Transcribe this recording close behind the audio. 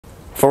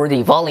for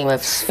the volume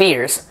of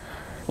spheres.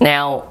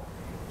 Now,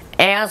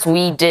 as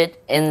we did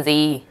in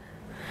the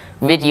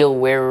video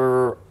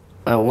where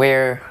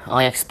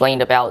I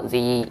explained about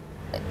the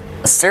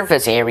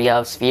surface area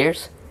of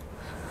spheres,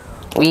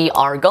 we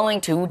are going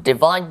to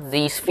divide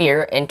the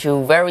sphere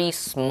into very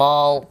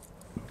small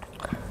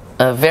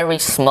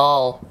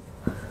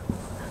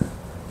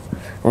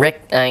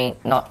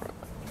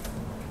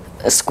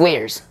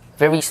squares,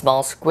 very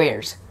small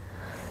squares.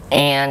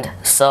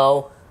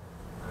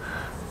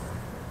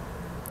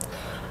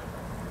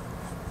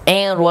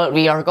 And what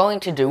we are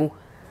going to do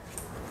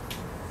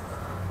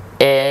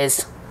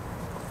is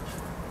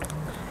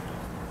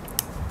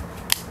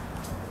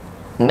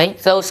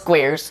make those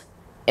squares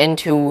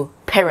into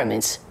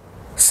pyramids.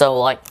 So,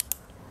 like,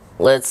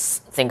 let's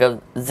think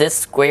of this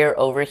square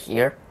over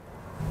here.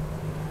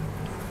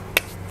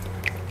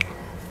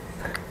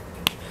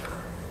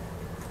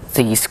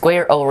 The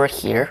square over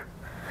here,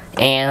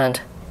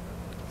 and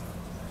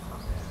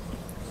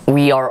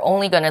we are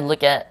only going to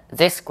look at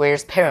this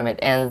square's pyramid,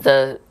 and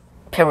the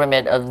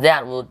pyramid of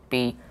that will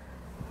be,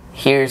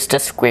 here's the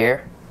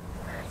square,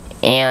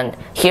 and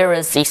here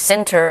is the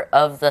center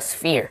of the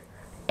sphere,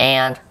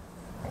 and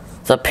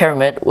the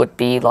pyramid would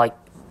be like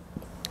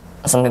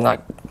something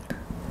like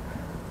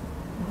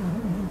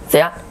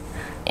that,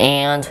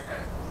 and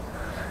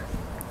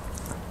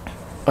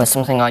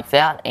something like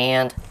that,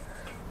 and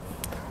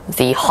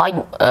the height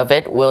of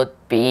it would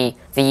be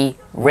the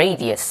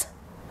radius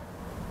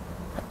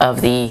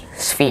of the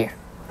sphere.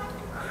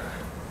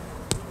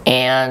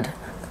 And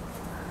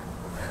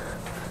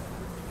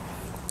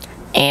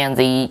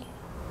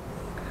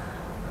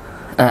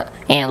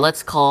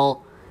let's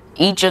call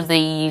each of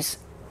these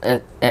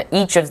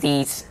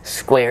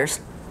squares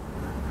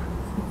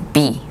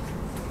B,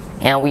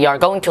 and we are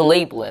going to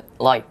label it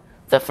like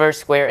the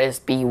first square is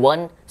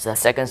B1, so the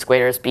second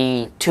square is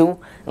B2,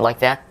 like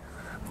that.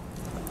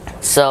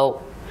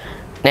 So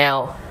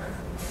now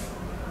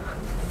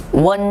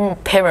one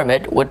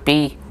pyramid would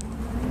be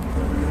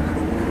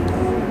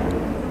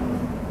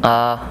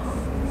a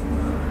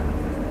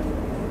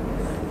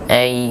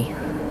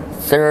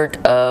third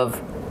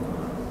of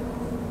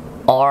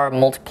R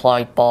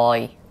multiplied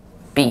by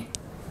B,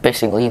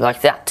 basically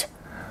like that.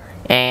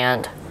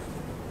 And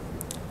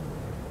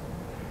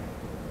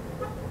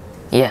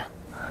yeah,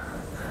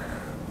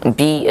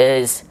 B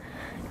is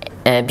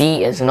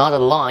not a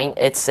line,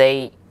 it's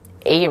a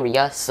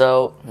area,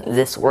 so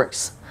this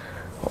works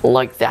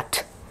like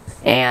that.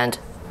 And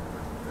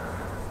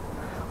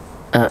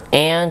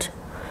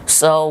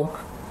so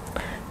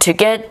to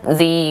get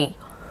the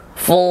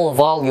full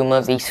volume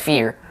of the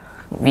sphere,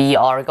 we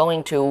are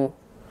going to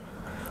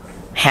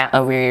have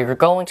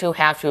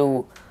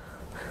to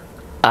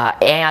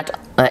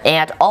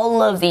add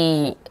all of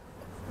the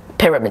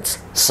pyramids.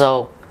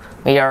 So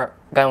we are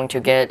going to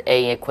get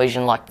a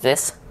equation like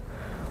this,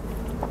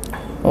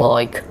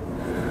 like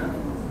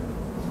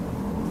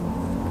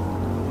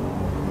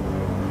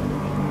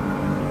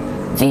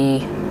the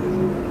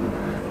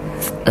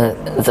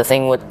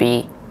thing would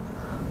be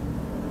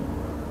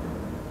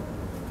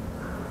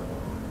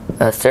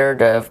a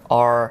third of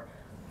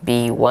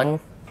RB1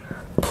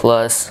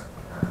 plus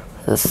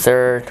the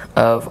third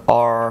of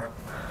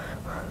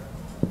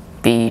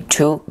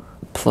RB2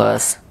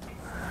 plus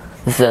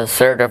the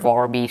third of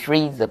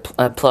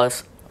RB3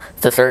 plus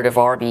the third of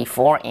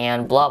RB4,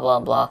 and blah blah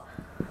blah.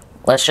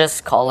 Let's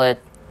just call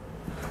it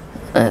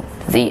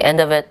the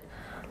end of it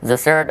the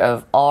third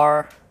of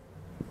RBN.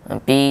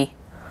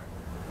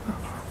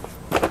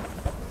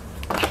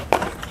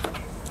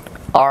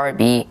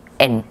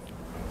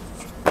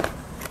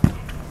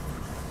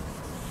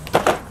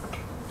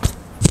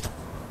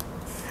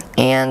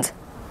 And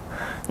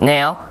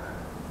now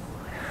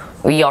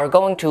we are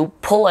going to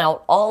pull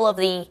out all of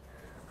the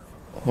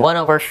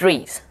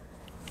 1/3s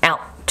out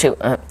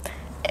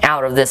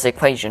of this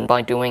equation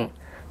by doing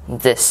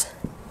this,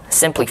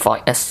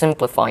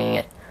 simplifying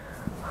it.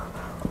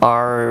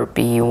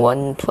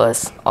 RB1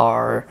 plus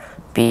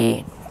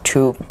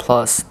RB2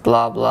 plus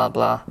blah blah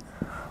blah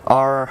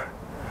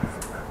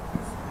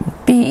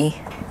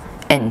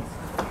RBN.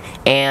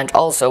 And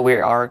also we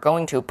are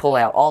going to pull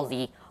out all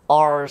the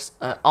R's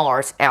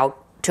out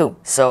too.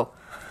 So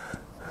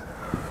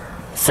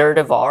third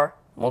of R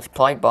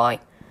multiplied by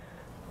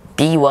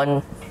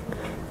B1,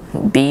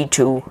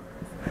 B2,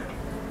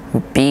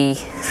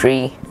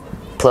 B3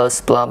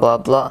 plus blah blah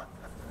blah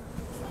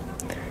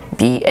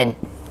BN.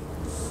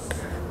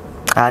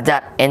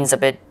 That ends a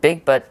bit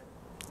big, but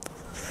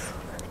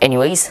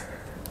anyways.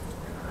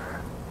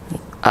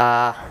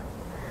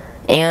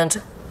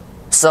 And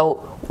so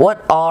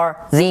what are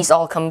these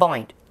all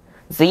combined?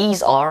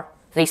 These are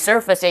the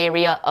surface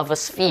area of a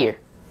sphere.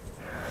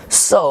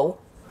 So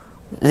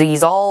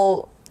these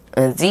all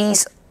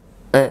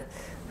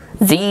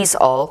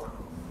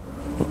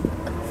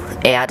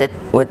added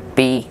would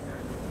be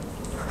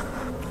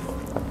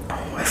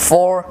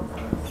 4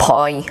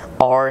 pi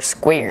r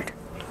squared,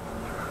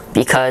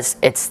 because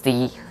it's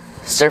the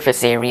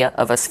surface area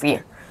of a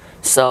sphere.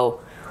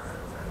 So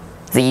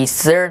the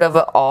third of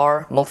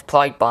r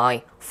multiplied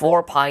by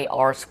 4 pi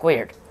r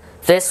squared.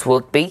 This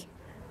would be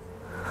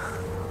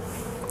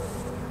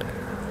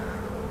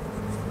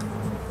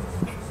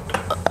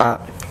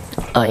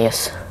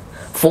yes,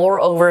 4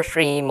 over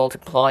 3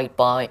 multiplied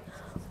by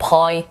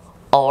pi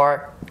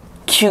r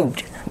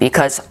cubed,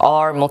 because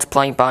r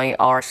multiplied by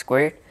r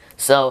squared,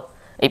 so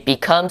it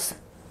becomes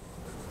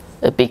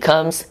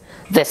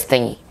this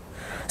thingy.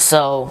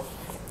 So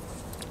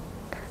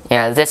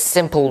yeah, this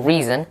simple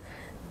reason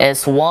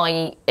is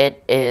why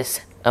it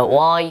is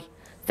why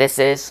this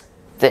is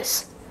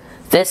this.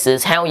 This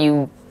is how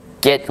you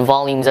get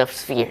volumes of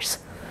spheres.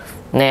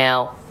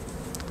 Now,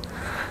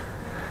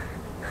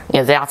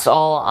 yeah, that's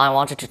all I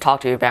wanted to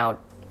talk to you about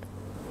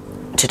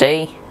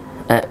today.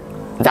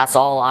 That's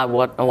all I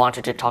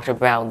wanted to talk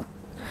about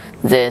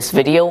this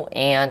video,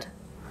 and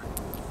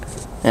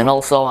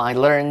also I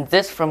learned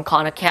this from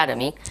Khan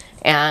Academy,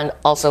 and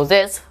also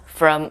this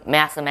from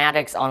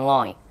Mathematics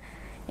Online.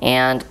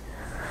 And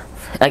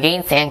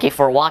again, thank you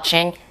for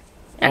watching,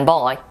 and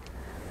bye.